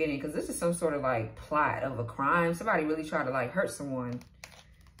 That's what I'm getting, because this is some sort of like plot of a crime. Somebody really tried to like hurt someone.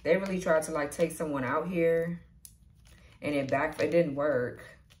 They really tried to like take someone out here, and it didn't work.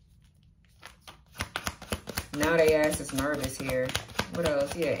 Now they ass is nervous here. What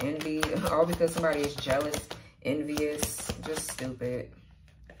else? Yeah, envy. All because somebody is jealous, envious, just stupid.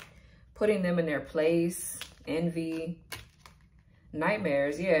 Putting them in their place, envy.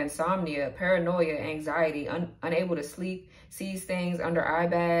 Nightmares, yeah, insomnia, paranoia, anxiety, unable to sleep, sees things under eye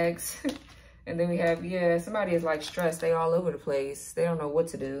bags. And then we have, yeah, somebody is like stressed. They all over the place. They don't know what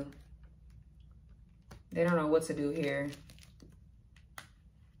to do. They don't know what to do here.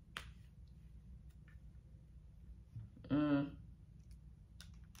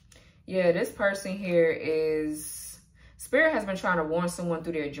 Yeah, this person here is... Spirit has been trying to warn someone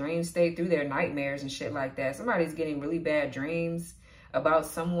through their dream state, through their nightmares and shit like that. Somebody's getting really bad dreams about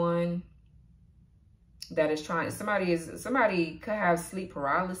someone that is trying... Somebody could have sleep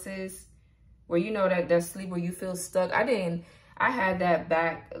paralysis, where you know that sleep where you feel stuck. I had that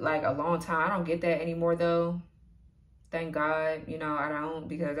back like a long time. I don't get that anymore though. Thank God, you know, I don't,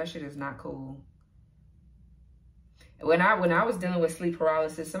 because that shit is not cool. When I was dealing with sleep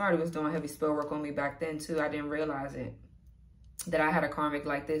paralysis, somebody was doing heavy spell work on me back then too. I didn't realize it, that I had a karmic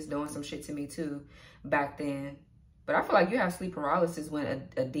like this doing some shit to me too back then. But I feel like you have sleep paralysis when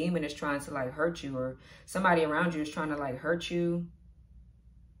a demon is trying to like hurt you, or somebody around you is trying to like hurt you.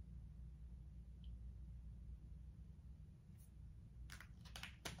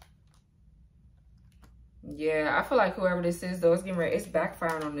 Yeah, I feel like whoever this is though, it's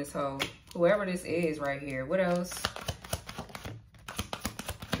backfiring on this hoe. Whoever this is right here. What else?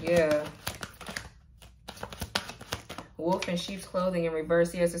 Yeah. Wolf in sheep's clothing in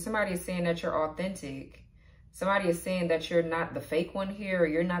reverse. Yeah, so somebody is saying that you're authentic. Somebody is saying that you're not the fake one here, or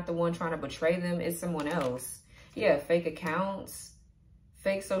you're not the one trying to betray them. It's someone else. Yeah, fake accounts,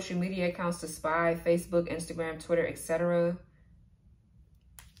 fake social media accounts to spy, Facebook, Instagram, Twitter, etc.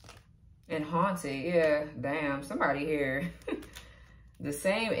 And haunted. Yeah, damn. Somebody here. The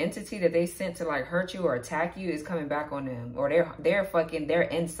same entity that they sent to like hurt you or attack you is coming back on them. Or they're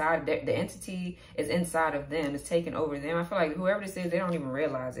inside. The entity is inside of them. It's taking over them. I feel like whoever this is, they don't even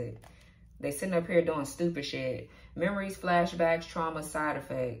realize it. They sitting up here doing stupid shit. Memories, flashbacks, trauma, side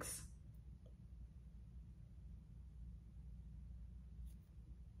effects.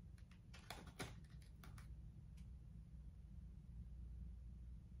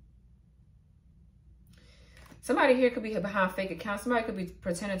 Somebody here could be behind fake accounts. Somebody could be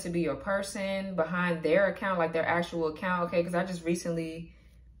pretending to be your person behind their account, like their actual account. Okay, because I just recently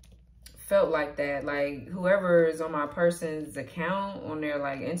felt like that. Like whoever is on my person's account on their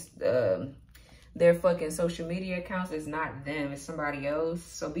like their fucking social media accounts is not them. It's somebody else.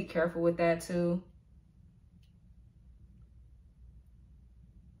 So be careful with that too.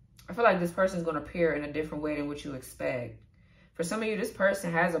 I feel like this person is going to appear in a different way than what you expect. For some of you, this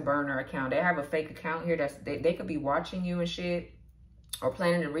person has a burner account. They have a fake account here. They could be watching you and shit, or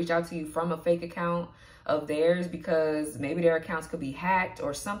planning to reach out to you from a fake account of theirs, because maybe their accounts could be hacked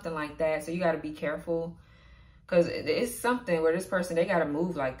or something like that. So you got to be careful, because it's something where this person, they got to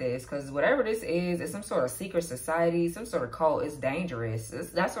move like this, because whatever this is some sort of secret society, some sort of cult. It's dangerous.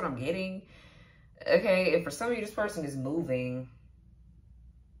 That's what I'm getting. Okay, and for some of you, this person is moving.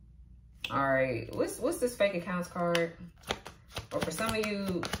 All right, what's this fake accounts card? Or for some of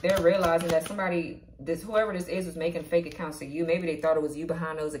you, they're realizing that whoever this is was making fake accounts to you. Maybe they thought it was you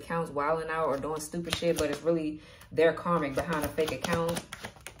behind those accounts wilding out or doing stupid shit, but it's really their karmic behind a fake account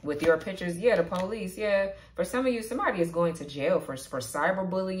with your pictures. Yeah, the police. Yeah. For some of you, somebody is going to jail for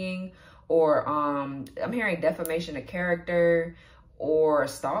cyberbullying, or I'm hearing defamation of character or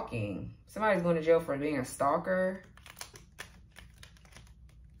stalking. Somebody's going to jail for being a stalker.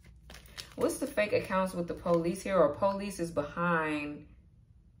 What's the fake accounts with the police here? Or police is behind.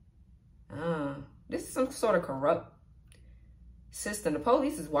 This is some sort of corrupt system. The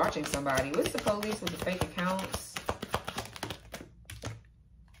police is watching somebody. What's the police with the fake accounts?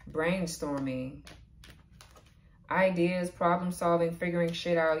 Brainstorming. Ideas, problem solving, figuring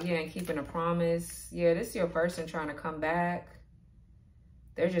shit out. Yeah, and keeping a promise. Yeah, this is your person trying to come back.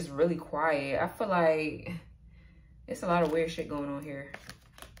 They're just really quiet. I feel like it's a lot of weird shit going on here.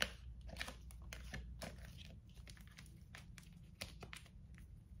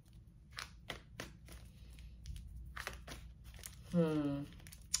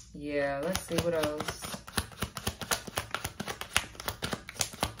 Yeah, let's see what else.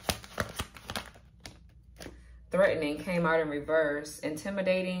 Threatening came out in reverse.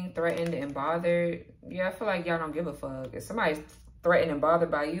 Intimidating, threatened, and bothered. Yeah, I feel like y'all don't give a fuck. If somebody's threatened and bothered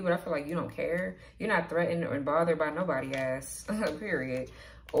by you, but I feel like you don't care. You're not threatened or bothered by nobody ass, period.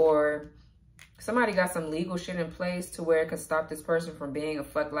 Or somebody got some legal shit in place to where it could stop this person from being a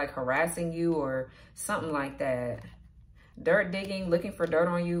fuck, like harassing you or something like that. Dirt digging, looking for dirt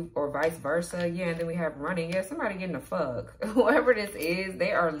on you, or vice versa. Yeah, and then we have running. Yeah, somebody getting a fuck. Whoever this is,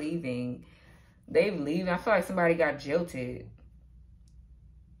 they are leaving. They've leaving. I feel like somebody got jilted.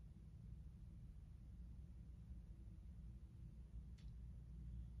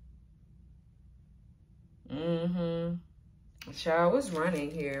 Child, what's running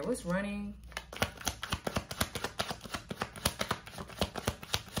here? What's running?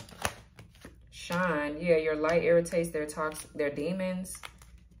 Shine. Yeah, your light irritates their demons.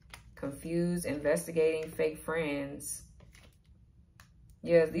 Confused, investigating, fake friends.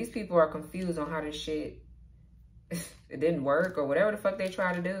 Yeah, these people are confused on how this shit, it didn't work or whatever the fuck they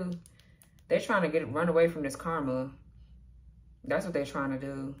try to do. They're trying to run away from this karma. That's what they're trying to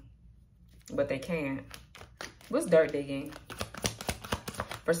do. But they can't. What's dirt digging?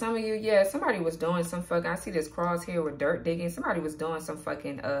 For some of you, yeah, somebody was doing some fucking, I see this cross here with dirt digging. Somebody was doing some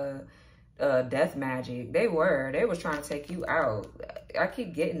fucking death magic. They was trying to take you out. I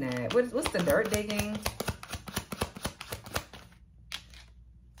keep getting that. What's the dirt digging?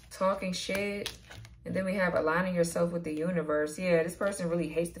 Talking shit. And then we have aligning yourself with the universe. Yeah, this person really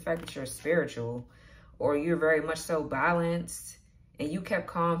hates the fact that you're spiritual, or you're very much so balanced, and you kept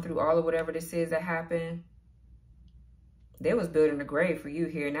calm through all of whatever this is that happened. They was building a grave for you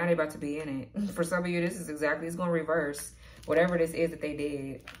here. Now they're about to be in it. For some of you, this is exactly, it's going to reverse whatever this is that they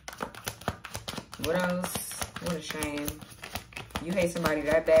did. What else? What a shame. You hate somebody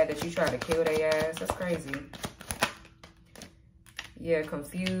that bad that you try to kill their ass. That's crazy. Yeah,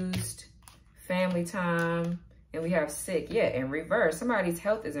 confused. Family time. And we have sick. Yeah, in reverse. Somebody's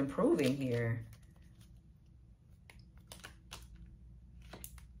health is improving here.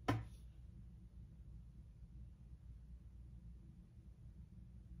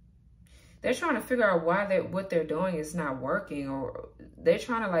 They're trying to figure out why what they're doing is not working, or they're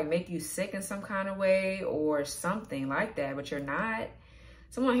trying to like make you sick in some kind of way or something like that, but you're not.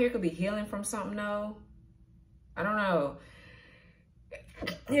 Someone here could be healing from something though. I don't know.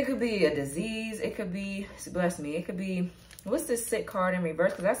 It could be a disease. It could be, bless me, it could be, what's this sick card in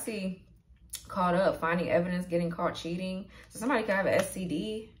reverse? Because I see caught up, finding evidence, getting caught cheating. So somebody could have an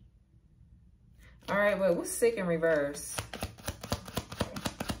STD. All right, but what's sick in reverse?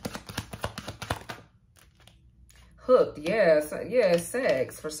 Hooked, yeah, so, yeah,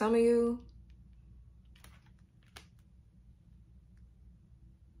 sex for some of you.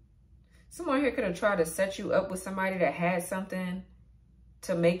 Someone here could have tried to set you up with somebody that had something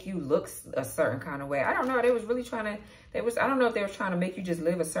to make you look a certain kind of way. I don't know. They was really trying to, I don't know if they were trying to make you just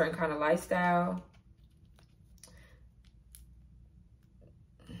live a certain kind of lifestyle.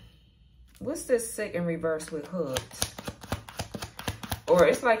 What's this sick in reverse with hooked? Or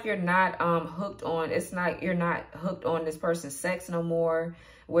it's like you're not hooked on, you're not hooked on this person's sex no more.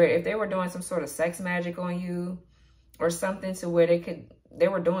 Where if they were doing some sort of sex magic on you or something to where they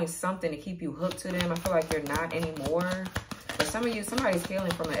were doing something to keep you hooked to them, I feel like you're not anymore. For some of you, somebody's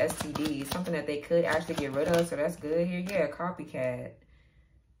healing from an STD, something that they could actually get rid of, so that's good here. Yeah, copycat.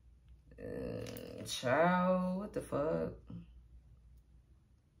 Child, what the fuck?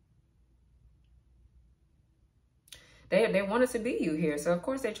 They wanted to be you here, so of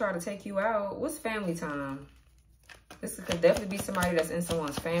course they try to take you out. What's family time? This could definitely be somebody that's in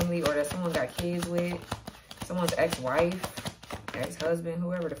someone's family or that someone got kids with. Someone's ex-wife, ex-husband,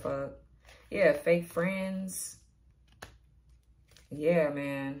 whoever the fuck. Yeah, fake friends. Yeah,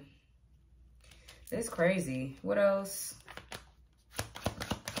 man. It's crazy. What else?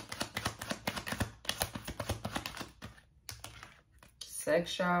 Sex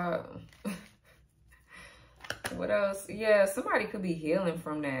shop. What else? Yeah, somebody could be healing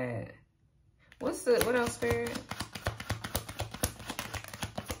from that. What else, Spirit?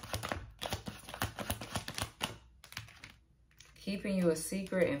 Keeping you a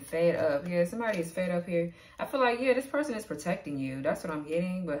secret and fed up. Yeah, somebody is fed up here. I feel like, yeah, this person is protecting you. That's what I'm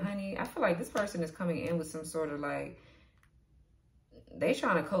getting. But, honey, I feel like this person is coming in with some sort of, like, they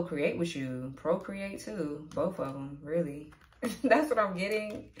trying to co-create with you. Procreate, too. Both of them, really. That's what I'm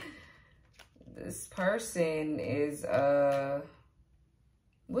getting. This person is,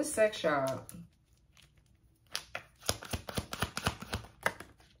 what's sex shop?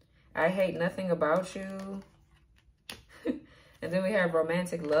 I hate nothing about you. And then we have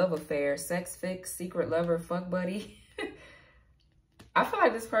romantic love affair, sex fix, secret lover, fuck buddy. I feel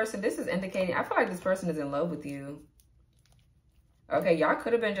like this person, this is indicating, I feel like this person is in love with you. Okay, y'all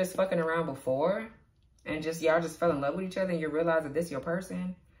could have been just fucking around before and y'all just fell in love with each other and you realize that this is your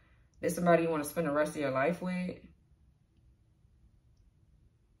person. This is somebody you want to spend the rest of your life with.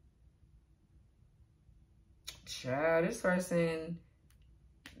 Child, this person,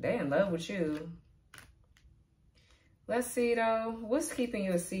 they in love with you. Let's see, though. What's keeping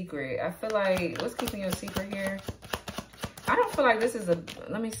you a secret? I feel like, what's keeping you a secret here? I don't feel like this is a,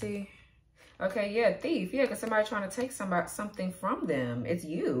 let me see. Okay, yeah, thief. Yeah, because somebody trying to take something from them. It's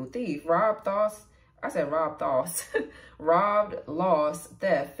you, thief. Robbed, thoughts. I said robbed, thoughts. Robbed, lost,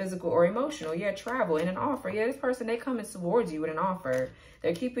 theft, physical or emotional. Yeah, travel and an offer. Yeah, this person, they coming towards you with an offer.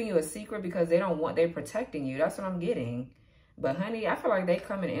 They're keeping you a secret because they don't want, they're protecting you. That's what I'm getting. But, honey, I feel like they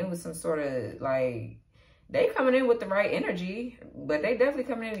coming in with some sort of, like, they coming in with the right energy, but they definitely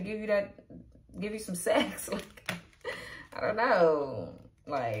coming in to give you some sex. Like, I don't know.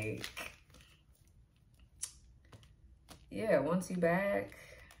 Like, yeah, once you back.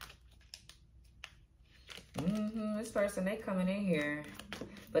 This person, they coming in here.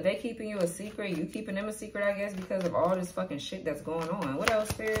 But they keeping you a secret. You keeping them a secret, I guess, because of all this fucking shit that's going on. What else,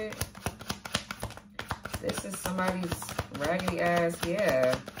 Spirit? This is somebody's raggedy ass,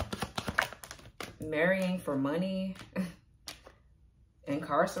 yeah. Marrying for money.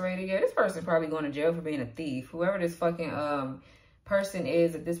 Incarcerated. Yeah, this person probably going to jail for being a thief. Whoever this fucking person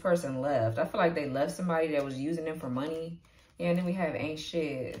is that this person left. I feel like they left somebody that was using them for money. Yeah, and then we have ain't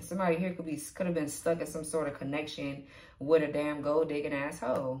shit. Somebody here could have been stuck in some sort of connection with a damn gold digging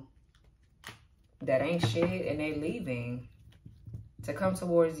asshole. That ain't shit, and they leaving to come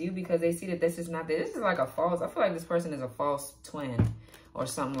towards you because they see that this is not, this is like a false, I feel like this person is a false twin or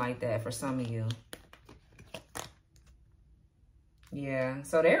something like that for some of you. Yeah,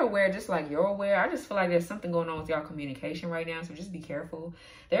 so they're aware just like you're aware. I just feel like there's something going on with y'all communication right now, so just be careful.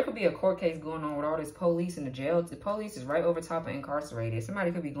 There could be a court case going on with all this police in the jail. The police is right over top of incarcerated.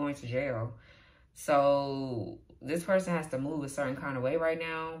 Somebody could be going to jail. So this person has to move a certain kind of way right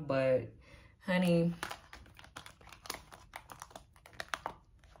now. But, honey,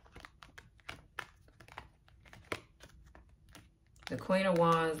 The Queen of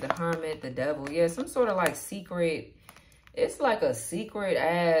Wands, the Hermit, the Devil. Yeah, some sort of like secret. It's like a secret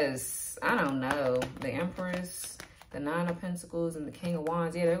as, I don't know. The Empress, the Nine of Pentacles, and the King of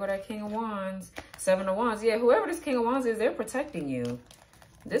Wands. Yeah, there go that King of Wands. Seven of Wands. Yeah, whoever this King of Wands is, they're protecting you.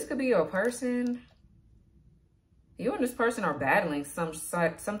 This could be your person. You and this person are battling some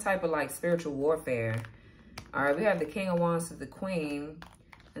type of like spiritual warfare. All right, we have the King of Wands to the Queen,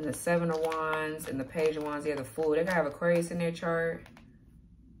 and the Seven of Wands, and the Page of Wands. Yeah, the Fool. They gotta have Aquarius in their chart.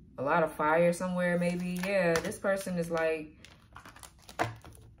 A lot of fire somewhere, maybe. Yeah, this person is like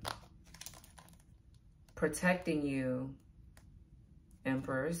protecting you.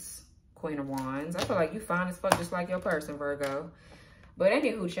 Empress, Queen of Wands. I feel like you fine as fuck, just like your person, Virgo. But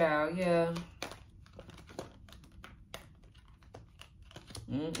anywho, child, yeah.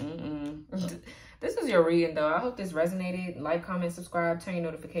 This is your reading, though. I hope this resonated. Like, comment, subscribe, turn your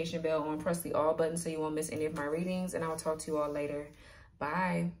notification bell on, press the all button so you won't miss any of my readings. And I will talk to you all later.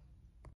 Bye.